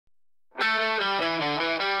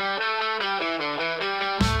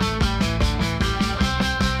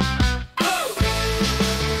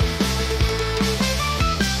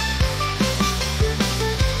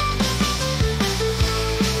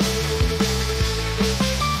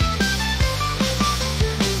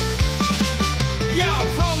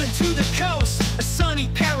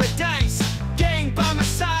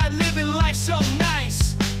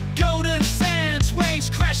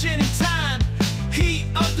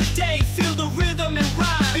day, feel the rhythm and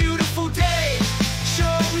rhyme. Beautiful day,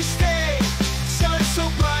 sure we stay. Sun so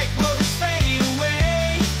bright, worries fade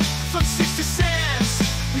away. From six to sands,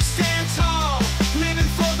 we stand tall, living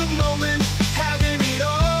for the moment, having it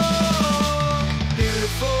all.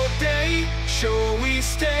 Beautiful day, sure we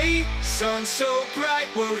stay. Sun so bright,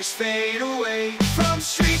 worries fade away. From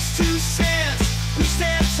streets to sands, we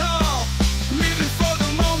stand tall, living for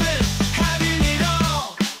the moment, having it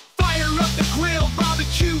all. Fire up the grill,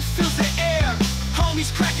 barbecue fills the air.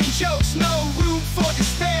 Homies cracking jokes, no room for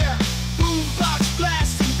despair. Boombox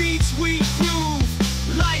blasting beats, we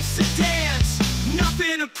groove. Life's a dance,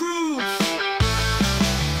 nothing to prove.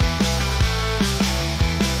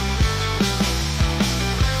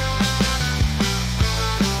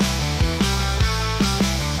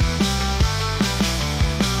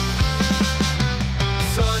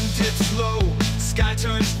 Sky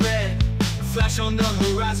turns red, flash on the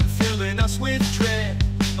horizon, filling us with dread.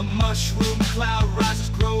 A mushroom cloud rises,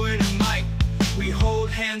 growing in might. We hold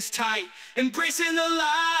hands tight, embracing the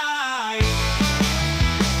light.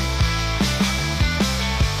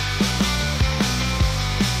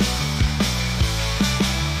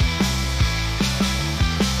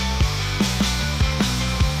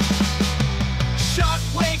 Shark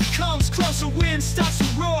wave comes closer, wind starts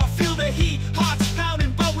to roar. Feel the heat, hearts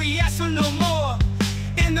pounding, but we ask for no more.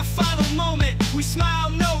 In the final moment, we smile,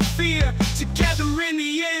 no fear. Together in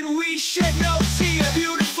the end, we shed no tear.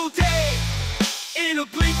 Beautiful day, in a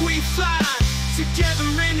blink we fly. Together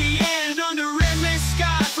in the end, under endless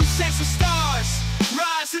sky. From sense of stars,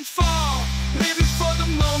 rise and fall. Living for the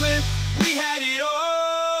moment, we had it all.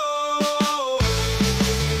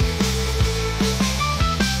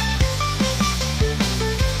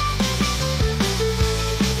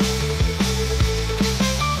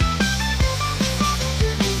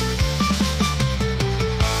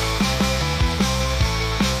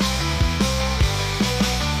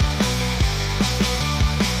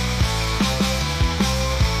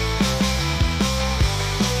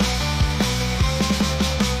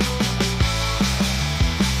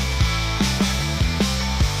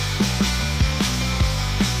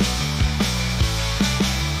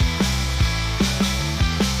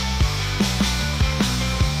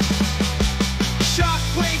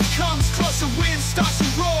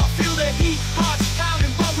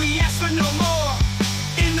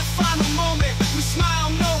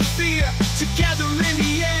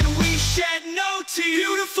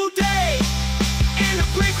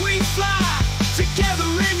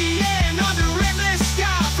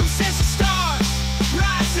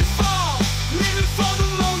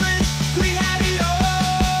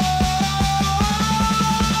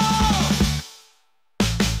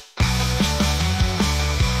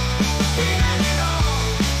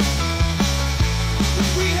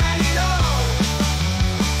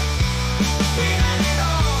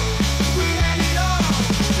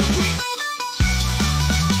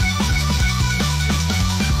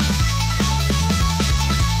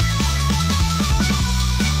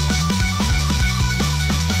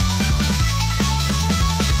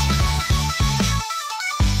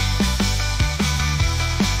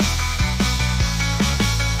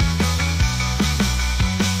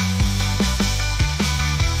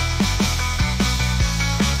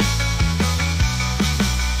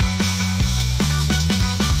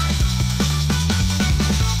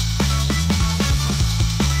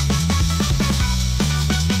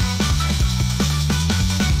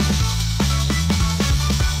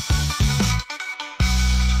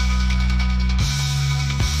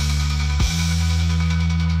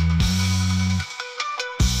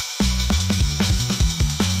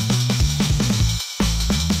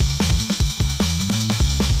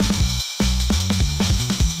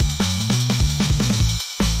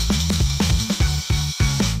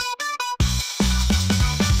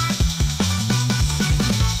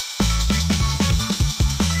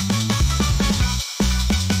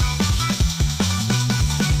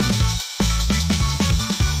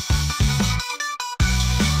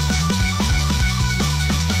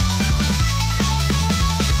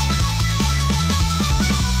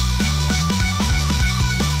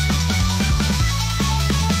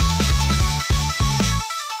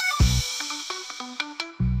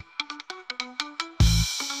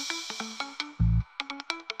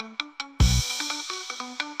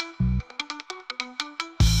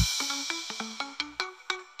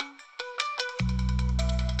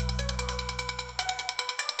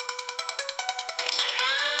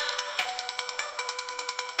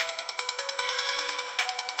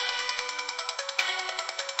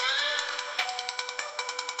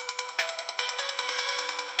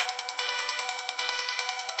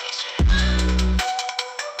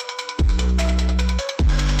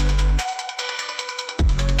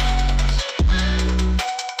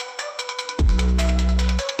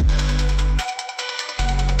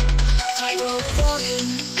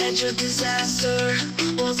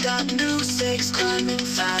 climbing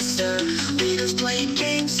faster. Leaders playing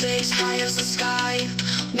games, stakes high as the sky.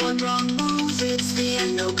 One wrong move, it's the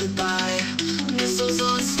end, no goodbye. Missiles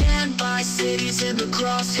on standby, cities in the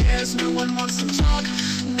crosshairs. No one wants to talk,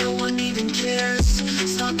 no one even cares.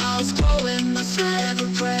 Stockpiles growing, the threat ever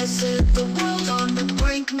present. The world on the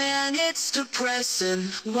brink, man, it's depressing.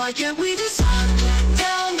 Why can't we decide, let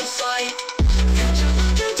down the fight? Future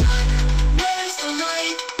looking dark, where's the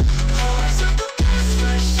light? Horrors of the past,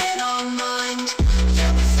 fresh in our mind.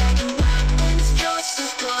 Every second weapons, just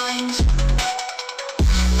as blind.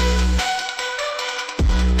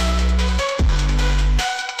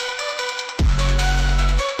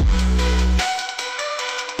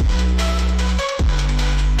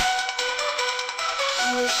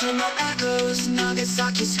 Hiroshima echoes,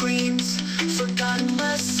 Nagasaki screams. Forgotten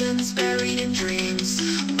lessons buried in dreams.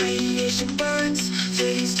 Radiation burns,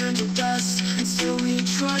 cities turn to dust. And still we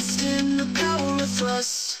trust in the power of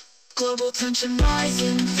thrust. Global tension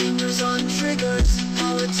rising, fingers on triggers.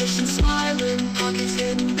 Politicians smiling, pockets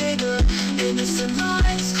getting bigger. Innocent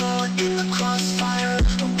lives caught in the crossfire.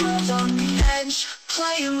 A world on the edge,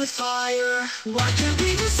 playing with fire. Why can't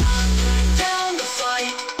we decide, lay down the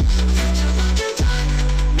fight? Future looking dark,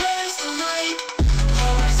 where's the light?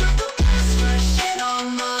 Horrors of the past, fresh in our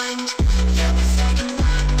mind. Every second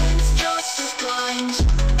weapons, just as blind.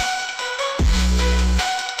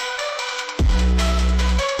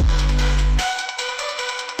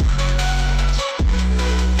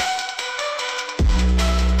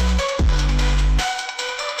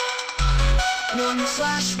 One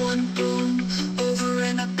flash, one boom, over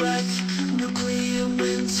in a breath. Nuclear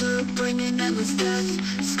winter, bringing endless death.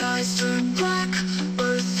 Skies turn black,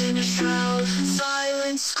 earth in a shroud.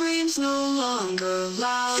 Silence screams no longer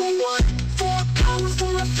loud. For what? For power,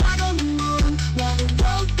 for a flag on the moon. While the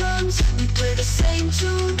world burns, we play the same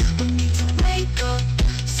tune. We need to wake up,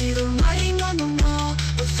 see the writing on the wall.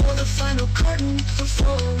 Before the final curtain,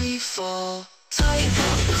 before we fall. Tight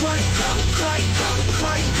up, cry up, cry up,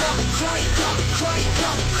 cry up, cry up, cry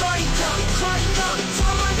up, cry up, cry up,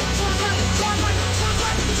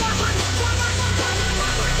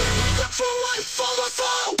 for life, for the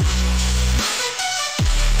fall.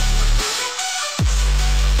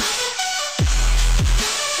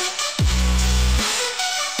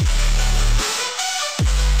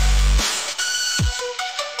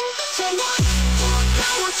 For life, for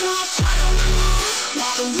power, for a final move.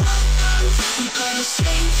 While the world burns, we play the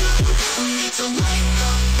same tune. We need to wake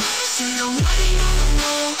up, see the writing on the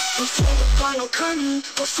wall. Before the final curtain,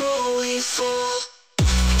 before we fall.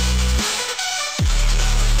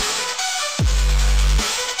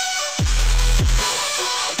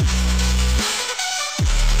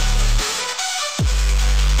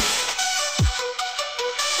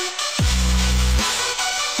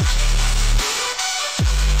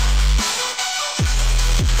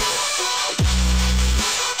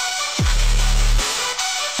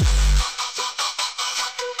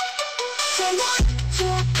 For what?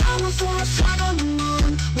 For power, for a flag on the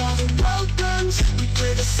moon. While the world burns, we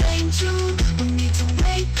play the same tune. We need to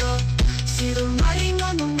wake up, see the writing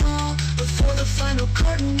on the wall. Before the final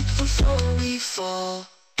curtain, before we fall.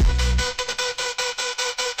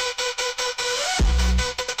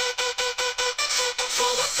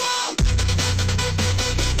 For the fall.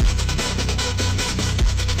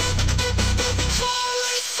 For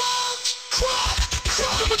we fall. Crawl,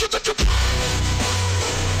 crawl.